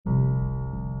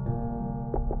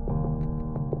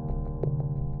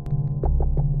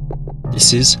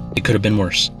This is It Could Have Been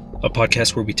Worse, a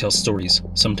podcast where we tell stories,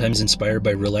 sometimes inspired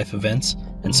by real-life events,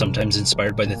 and sometimes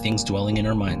inspired by the things dwelling in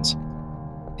our minds.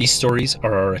 These stories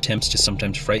are our attempts to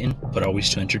sometimes frighten, but always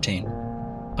to entertain.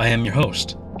 I am your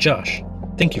host, Josh.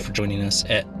 Thank you for joining us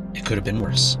at It Could Have Been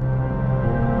Worse.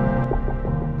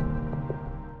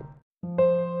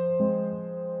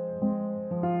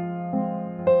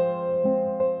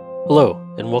 Hello,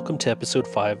 and welcome to episode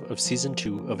 5 of season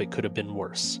 2 of It Could Have Been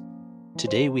Worse.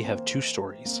 Today we have 2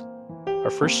 stories. Our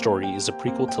first story is a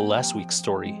prequel to last week's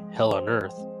story, Hell on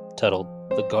Earth, titled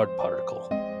The God Particle.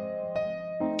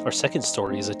 Our second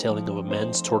story is a telling of a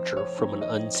man's torture from an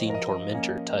unseen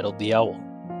tormentor titled The Owl.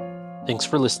 Thanks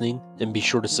for listening, and be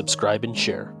sure to subscribe and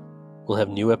share. We'll have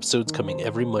new episodes coming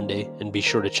every Monday, and be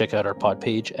sure to check out our pod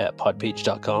page at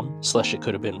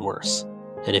podpage.com/itcouldhavebeenworse.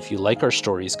 And if you like our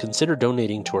stories, consider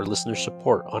donating to our listener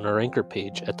support on our Anchor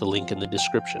page at the link in the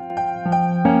description.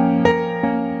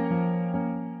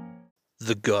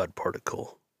 The God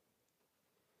Particle.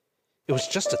 It was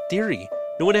just a theory.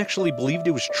 No one actually believed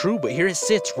it was true, but here it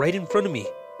sits right in front of me.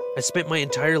 I spent my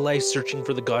entire life searching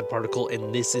for the God Particle,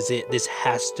 and this is it. This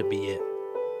has to be it.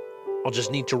 I'll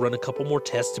just need to run a couple more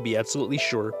tests to be absolutely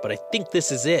sure, but I think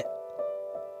this is it.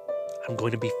 I'm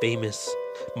going to be famous.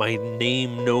 My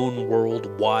name known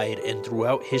worldwide and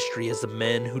throughout history as the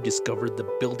man who discovered the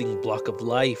building block of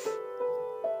life.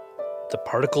 The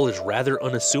particle is rather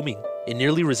unassuming. It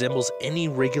nearly resembles any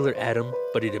regular atom,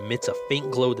 but it emits a faint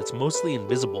glow that's mostly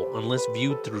invisible unless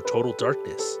viewed through total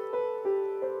darkness.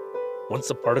 Once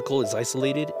the particle is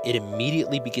isolated, it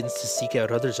immediately begins to seek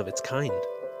out others of its kind.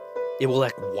 It will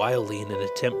act wildly in an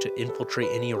attempt to infiltrate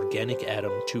any organic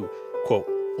atom to, quote,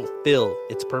 fulfill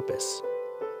its purpose.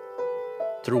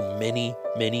 Through many,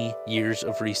 many years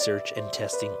of research and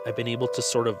testing, I've been able to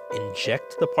sort of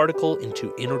inject the particle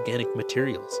into inorganic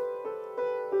materials.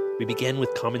 We began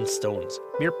with common stones,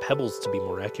 mere pebbles to be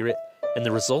more accurate, and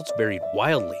the results varied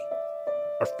wildly.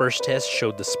 Our first test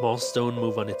showed the small stone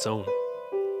move on its own.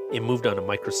 It moved on a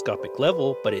microscopic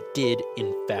level, but it did,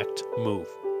 in fact, move.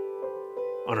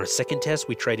 On our second test,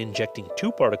 we tried injecting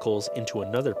 2 particles into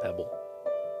another pebble.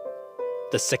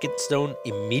 The second stone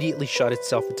immediately shot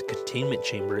itself at the containment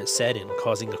chamber it sat in,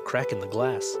 causing a crack in the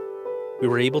glass. We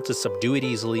were able to subdue it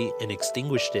easily and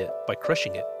extinguished it by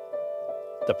crushing it.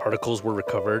 The particles were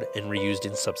recovered and reused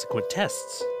in subsequent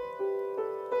tests.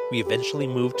 We eventually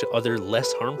moved to other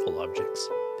less harmful objects.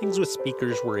 Things with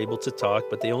speakers were able to talk,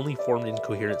 but they only formed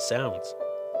incoherent sounds.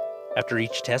 After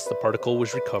each test, the particle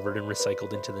was recovered and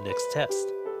recycled into the next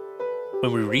test.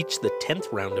 When we reached the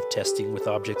 10th round of testing with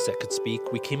objects that could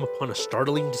speak, we came upon a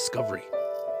startling discovery.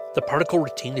 The particle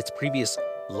retained its previous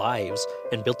lives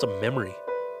and built a memory.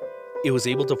 It was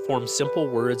able to form simple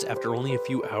words after only a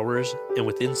few hours, and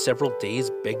within several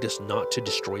days begged us not to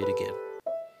destroy it again.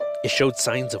 It showed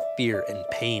signs of fear and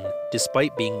pain,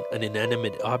 despite being an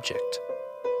inanimate object.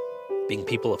 Being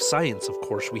people of science, of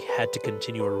course, we had to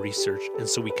continue our research, and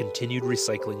so we continued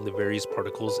recycling the various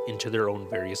particles into their own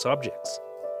various objects.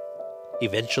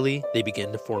 Eventually, they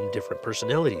began to form different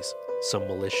personalities, some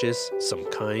malicious, some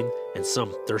kind, and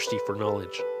some thirsty for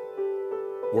knowledge.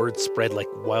 Word spread like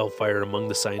wildfire among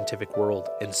the scientific world,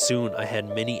 and soon I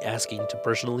had many asking to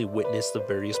personally witness the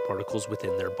various particles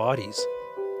within their bodies.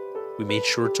 We made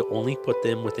sure to only put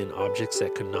them within objects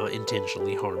that could not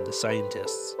intentionally harm the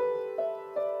scientists.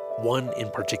 One in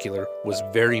particular was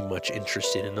very much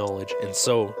interested in knowledge, and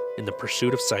so, in the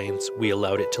pursuit of science, we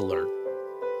allowed it to learn.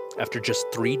 After just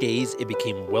 3 days, it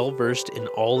became well-versed in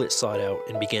all it sought out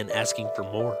and began asking for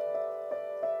more.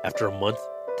 After a month,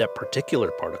 that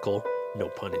particular particle, no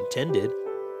pun intended,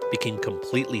 became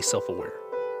completely self-aware.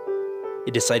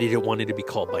 It decided it wanted to be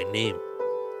called by name.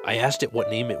 I asked it what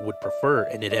name it would prefer,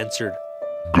 and it answered,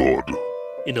 God,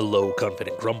 in a low,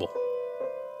 confident grumble.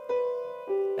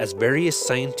 As various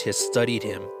scientists studied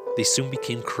him, they soon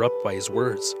became corrupt by his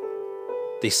words.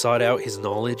 They sought out his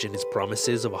knowledge and his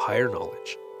promises of a higher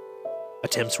knowledge.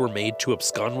 Attempts were made to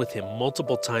abscond with him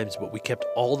multiple times, but we kept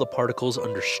all the particles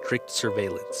under strict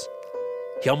surveillance.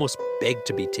 He almost begged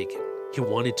to be taken. He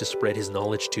wanted to spread his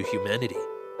knowledge to humanity.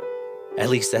 At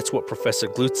least that's what Professor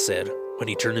Glutz said when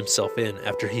he turned himself in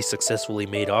after he successfully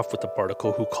made off with the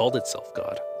particle who called itself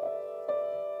God.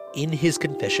 In his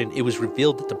confession, it was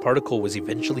revealed that the particle was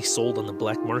eventually sold on the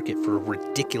black market for a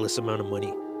ridiculous amount of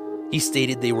money. He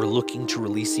stated they were looking to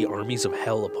release the armies of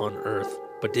hell upon Earth,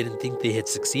 but didn't think they had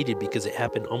succeeded because it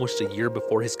happened almost a year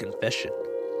before his confession.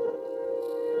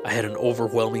 I had an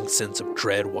overwhelming sense of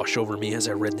dread wash over me as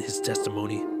I read his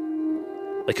testimony.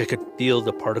 Like I could feel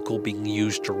the particle being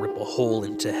used to rip a hole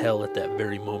into hell at that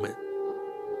very moment.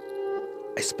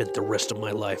 I spent the rest of my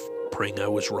life praying I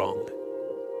was wrong.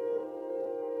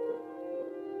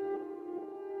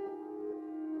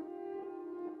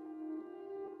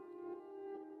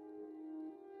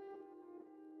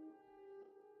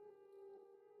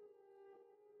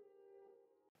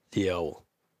 The owl.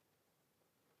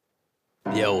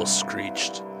 The owl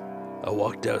screeched. I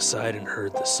walked outside and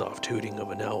heard the soft hooting of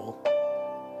an owl.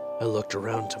 I looked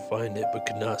around to find it, but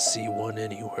could not see one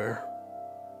anywhere.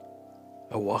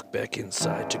 I walked back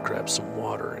inside to grab some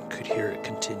water and could hear it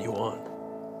continue on.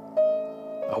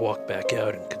 I walked back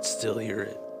out and could still hear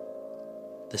it.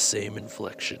 The same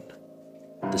inflection,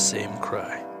 the same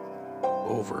cry,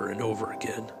 over and over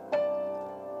again.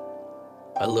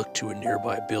 I looked to a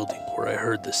nearby building where I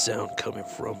heard the sound coming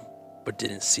from, but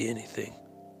didn't see anything.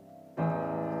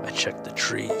 I checked the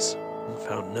trees and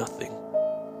found nothing.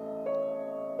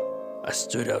 I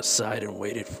stood outside and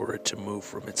waited for it to move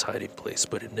from its hiding place,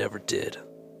 but it never did.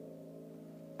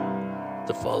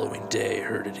 The following day, I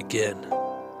heard it again.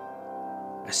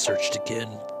 I searched again,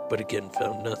 but again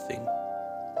found nothing.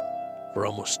 For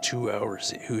almost 2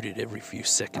 hours, it hooted every few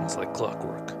seconds like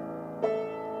clockwork.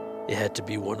 It had to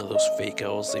be one of those fake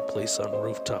owls they place on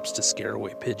rooftops to scare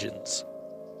away pigeons.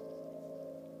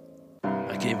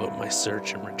 I gave up my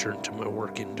search and returned to my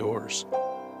work indoors.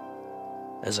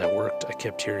 As I worked, I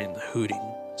kept hearing the hooting,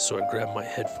 so I grabbed my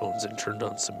headphones and turned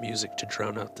on some music to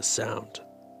drown out the sound.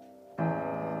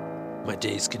 My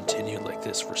days continued like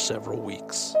this for several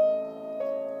weeks.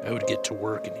 I would get to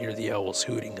work and hear the owls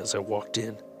hooting as I walked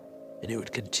in, and it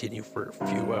would continue for a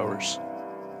few hours.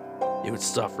 It would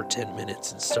stop for 10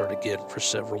 minutes and start again for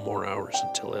several more hours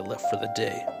until I left for the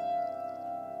day.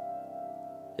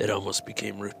 It almost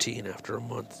became routine after a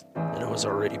month, and I was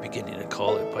already beginning to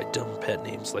call it by dumb pet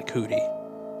names like Hootie.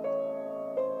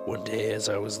 One day as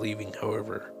I was leaving,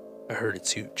 however, I heard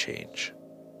its hoot change.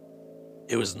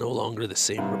 It was no longer the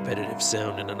same repetitive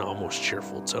sound in an almost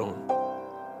cheerful tone.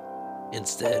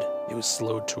 Instead, it was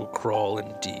slowed to a crawl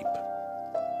and deep.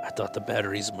 I thought the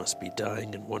batteries must be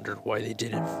dying and wondered why they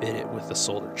didn't fit it with a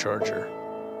solar charger.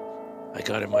 I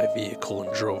got in my vehicle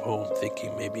and drove home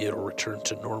thinking maybe it'll return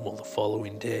to normal the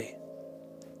following day.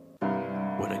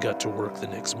 When I got to work the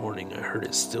next morning, I heard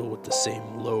it still with the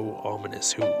same low,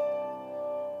 ominous hoot.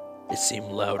 It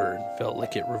seemed louder and felt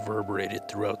like it reverberated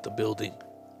throughout the building,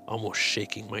 almost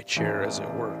shaking my chair as I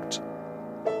worked.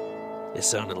 It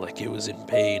sounded like it was in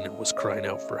pain and was crying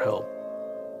out for help.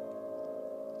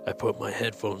 I put my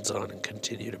headphones on and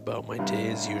continued about my day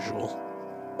as usual.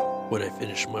 When I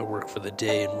finished my work for the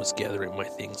day and was gathering my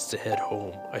things to head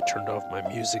home, I turned off my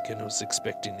music and was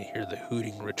expecting to hear the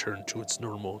hooting return to its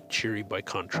normal, cheery by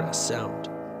contrast sound.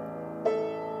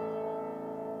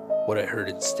 What I heard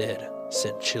instead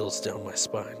sent chills down my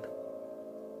spine.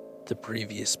 The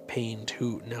previous pained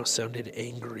hoot now sounded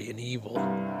angry and evil.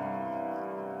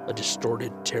 A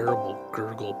distorted, terrible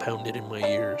gurgle pounded in my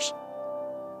ears.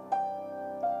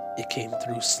 It came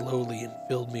through slowly and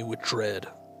filled me with dread.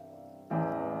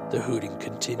 The hooting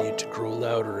continued to grow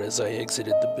louder as I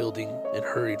exited the building and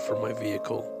hurried for my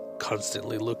vehicle,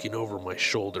 constantly looking over my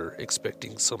shoulder,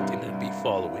 expecting something to be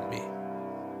following me.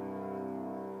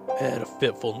 I had a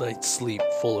fitful night's sleep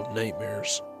full of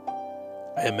nightmares.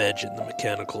 I imagined the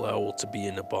mechanical owl to be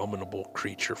an abominable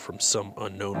creature from some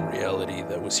unknown reality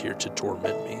that was here to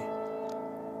torment me.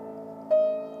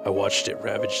 I watched it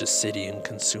ravage the city and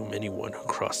consume anyone who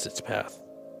crossed its path.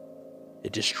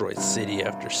 It destroyed city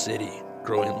after city,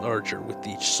 growing larger with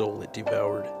each soul it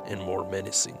devoured and more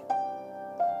menacing.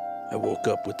 I woke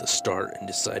up with a start and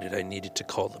decided I needed to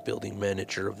call the building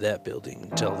manager of that building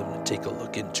and tell them to take a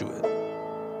look into it.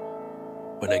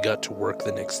 When I got to work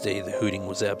the next day, the hooting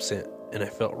was absent, and I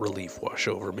felt relief wash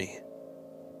over me.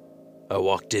 I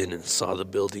walked in and saw the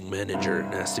building manager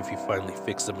and asked if he finally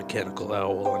fixed the mechanical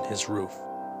owl on his roof.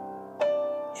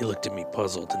 He looked at me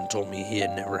puzzled and told me he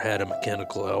had never had a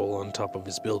mechanical owl on top of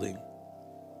his building.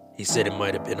 He said it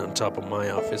might have been on top of my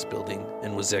office building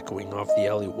and was echoing off the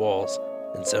alley walls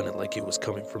and sounded like it was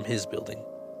coming from his building.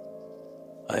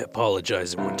 I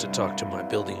apologized and went to talk to my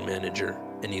building manager,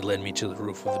 and he led me to the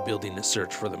roof of the building to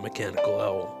search for the mechanical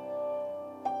owl.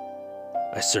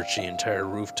 I searched the entire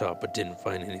rooftop but didn't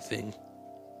find anything.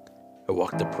 I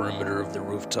walked the perimeter of the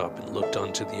rooftop and looked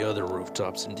onto the other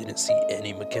rooftops and didn't see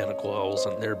any mechanical owls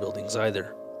on their buildings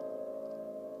either.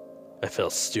 I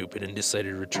felt stupid and decided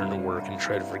to return to work and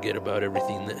try to forget about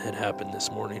everything that had happened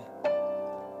this morning.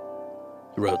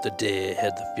 Throughout the day, I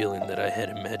had the feeling that I had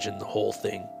imagined the whole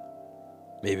thing.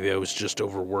 Maybe I was just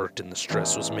overworked and the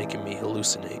stress was making me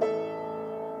hallucinate.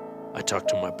 I talked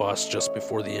to my boss just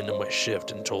before the end of my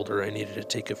shift and told her I needed to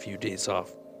take a few days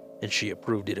off, and she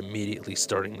approved it immediately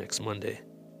starting next Monday.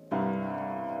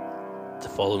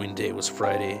 The following day was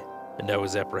Friday, and I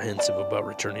was apprehensive about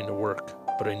returning to work,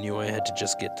 but I knew I had to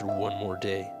just get through one more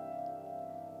day.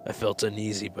 I felt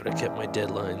uneasy, but I kept my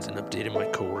deadlines and updated my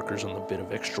coworkers on the bit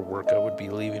of extra work I would be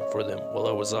leaving for them while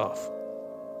I was off.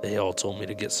 They all told me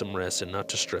to get some rest and not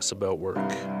to stress about work.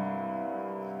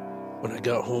 When I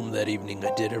got home that evening,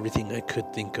 I did everything I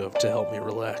could think of to help me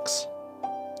relax.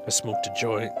 I smoked a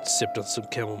joint, sipped on some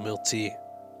chamomile tea.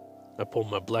 I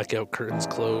pulled my blackout curtains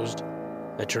closed.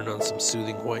 I turned on some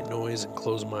soothing white noise and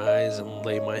closed my eyes and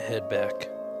lay my head back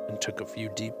and took a few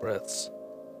deep breaths.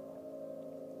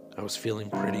 I was feeling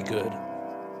pretty good.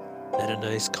 Then a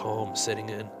nice calm setting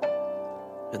in,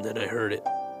 and then I heard it.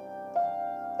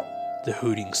 The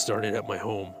hooting started at my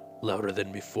home, louder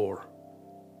than before.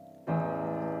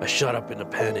 I shot up in a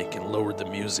panic and lowered the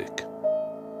music.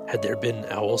 Had there been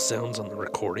owl sounds on the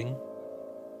recording?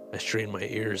 I strained my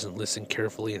ears and listened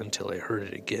carefully until I heard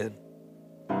it again.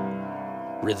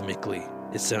 Rhythmically,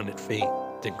 it sounded faint,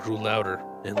 then grew louder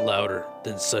and louder,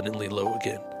 then suddenly low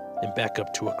again, and back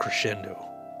up to a crescendo.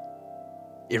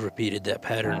 It repeated that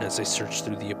pattern as I searched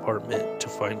through the apartment to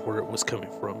find where it was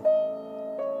coming from.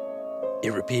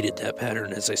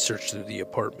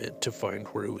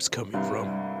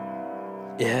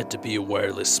 It had to be a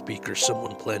wireless speaker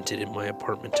someone planted in my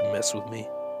apartment to mess with me.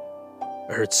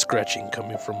 I heard scratching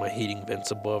coming from my heating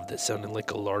vents above that sounded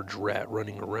like a large rat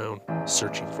running around,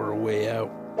 searching for a way out.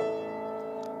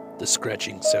 The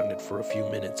scratching sounded for a few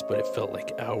minutes, but it felt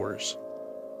like hours.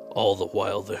 All the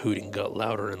while, the hooting got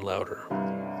louder and louder.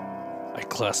 I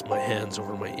clasped my hands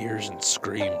over my ears and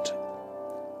screamed.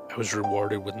 I was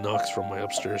rewarded with knocks from my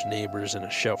upstairs neighbors and a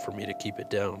shout for me to keep it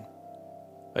down.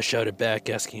 I shouted back,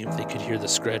 asking if they could hear the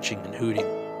scratching and hooting.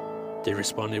 They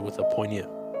responded with a poignant,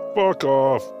 "Fuck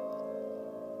off!"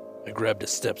 I grabbed a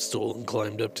step stool and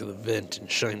climbed up to the vent and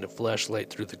shined a flashlight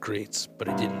through the grates, but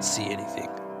I didn't see anything.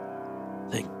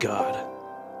 Thank God.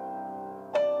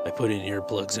 I put in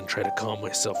earplugs and tried to calm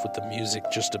myself with the music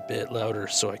just a bit louder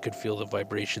so I could feel the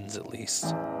vibrations at least.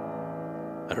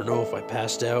 I don't know if I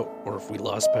passed out or if we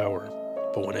lost power,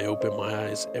 but when I opened my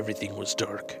eyes, everything was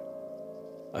dark.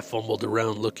 I fumbled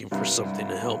around looking for something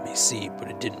to help me see, but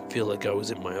it didn't feel like I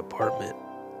was in my apartment.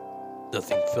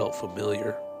 Nothing felt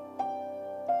familiar.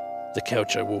 The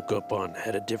couch I woke up on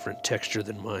had a different texture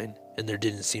than mine, and there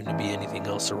didn't seem to be anything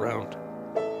else around.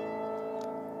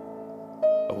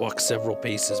 I walked several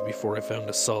paces before I found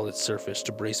a solid surface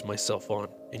to brace myself on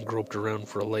and groped around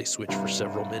for a light switch for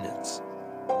several minutes.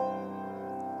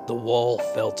 The wall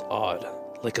felt odd,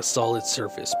 like a solid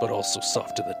surface, but also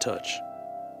soft to the touch.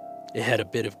 It had a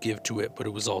bit of give to it, but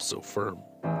it was also firm.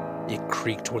 It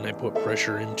creaked when I put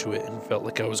pressure into it and felt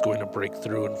like I was going to break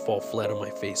through and fall flat on my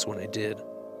face when I did.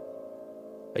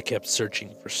 I kept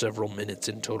searching for several minutes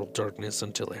in total darkness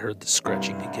until I heard the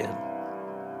scratching again.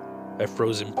 I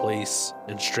froze in place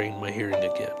and strained my hearing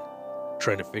again,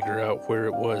 trying to figure out where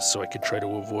it was so I could try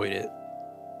to avoid it.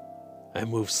 I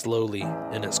moved slowly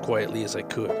and as quietly as I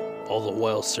could, all the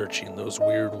while searching those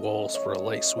weird walls for a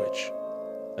light switch.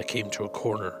 I came to a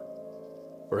corner,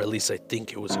 or at least I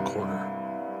think it was a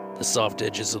corner. The soft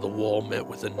edges of the wall met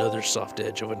with another soft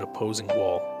edge of an opposing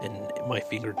wall, and my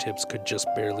fingertips could just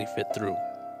barely fit through.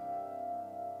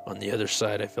 On the other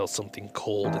side, I felt something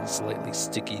cold and slightly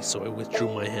sticky, so I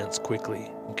withdrew my hands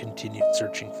quickly and continued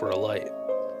searching for a light.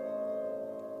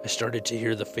 I started to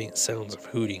hear the faint sounds of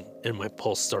hooting, and my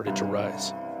pulse started to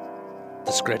rise.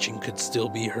 The scratching could still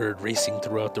be heard racing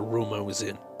throughout the room I was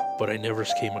in, but I never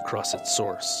came across its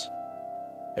source.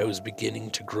 I was beginning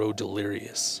to grow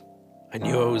delirious. I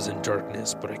knew I was in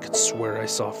darkness, but I could swear I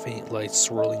saw faint lights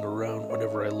swirling around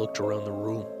whenever I looked around the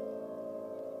room.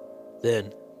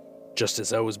 Then, just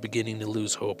as I was beginning to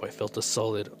lose hope, I felt a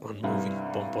solid, unmoving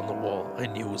bump on the wall I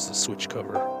knew was the switch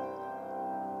cover.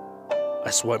 I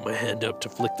swiped my hand up to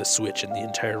flick the switch, and the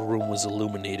entire room was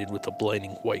illuminated with a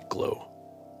blinding white glow.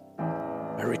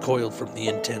 I recoiled from the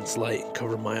intense light and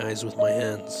covered my eyes with my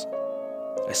hands.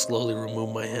 I slowly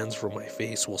removed my hands from my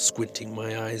face while squinting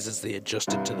my eyes as they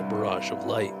adjusted to the barrage of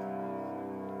light.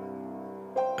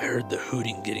 I heard the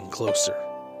hooting getting closer.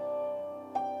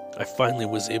 I finally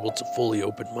was able to fully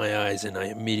open my eyes, and I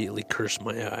immediately cursed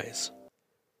my eyes.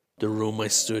 The room I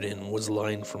stood in was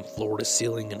lined from floor to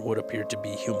ceiling in what appeared to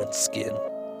be human skin.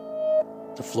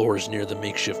 The floors near the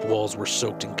makeshift walls were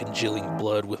soaked in congealing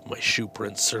blood, with my shoe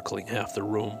prints circling half the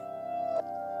room.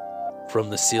 From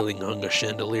the ceiling hung a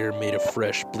chandelier made of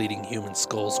fresh, bleeding human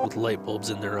skulls with light bulbs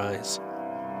in their eyes.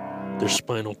 Their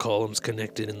spinal columns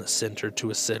connected in the center to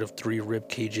a set of 3 rib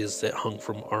cages that hung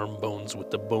from arm bones,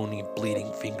 with the bony,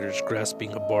 bleeding fingers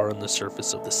grasping a bar on the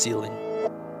surface of the ceiling.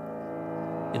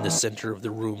 In the center of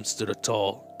the room stood a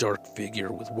tall, dark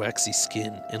figure with waxy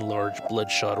skin and large,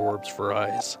 bloodshot orbs for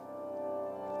eyes.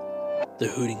 The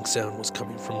hooting sound was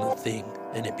coming from the thing,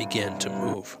 and it began to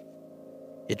move.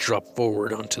 It dropped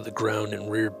forward onto the ground and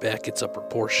reared back its upper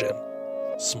portion,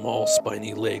 Small,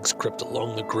 spiny legs crept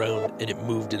along the ground, and it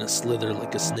moved in a slither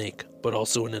like a snake, but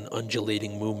also in an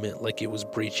undulating movement like it was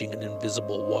breaching an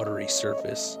invisible watery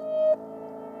surface.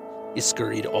 It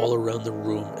scurried all around the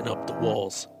room and up the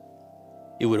walls.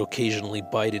 It would occasionally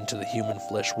bite into the human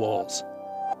flesh walls.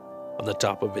 On the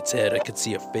top of its head, I could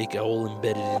see a fake owl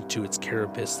embedded into its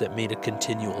carapace that made a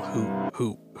continual hoot,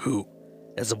 hoot, hoot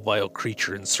as a vile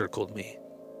creature encircled me.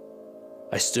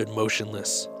 I stood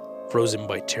motionless, frozen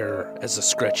by terror as the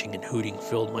scratching and hooting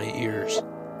filled my ears.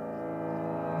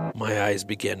 My eyes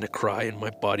began to cry and my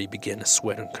body began to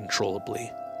sweat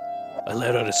uncontrollably. I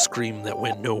let out a scream that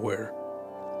went nowhere.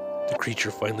 The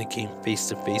creature finally came face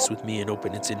to face with me and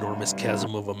opened its enormous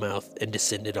chasm of a mouth and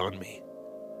descended on me.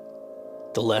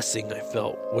 The last thing I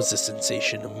felt was the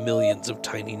sensation of millions of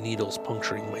tiny needles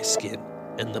puncturing my skin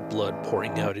and the blood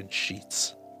pouring out in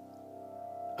sheets.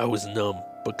 I was numb,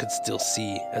 but could still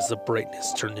see as the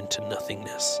brightness turned into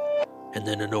nothingness, and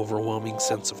then an overwhelming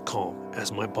sense of calm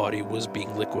as my body was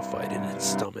being liquefied in its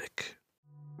stomach.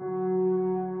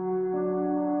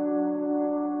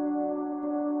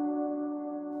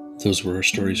 Those were our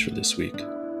stories for this week.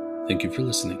 Thank you for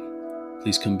listening.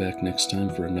 Please come back next time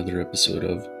for another episode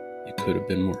of It Could Have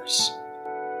Been Worse.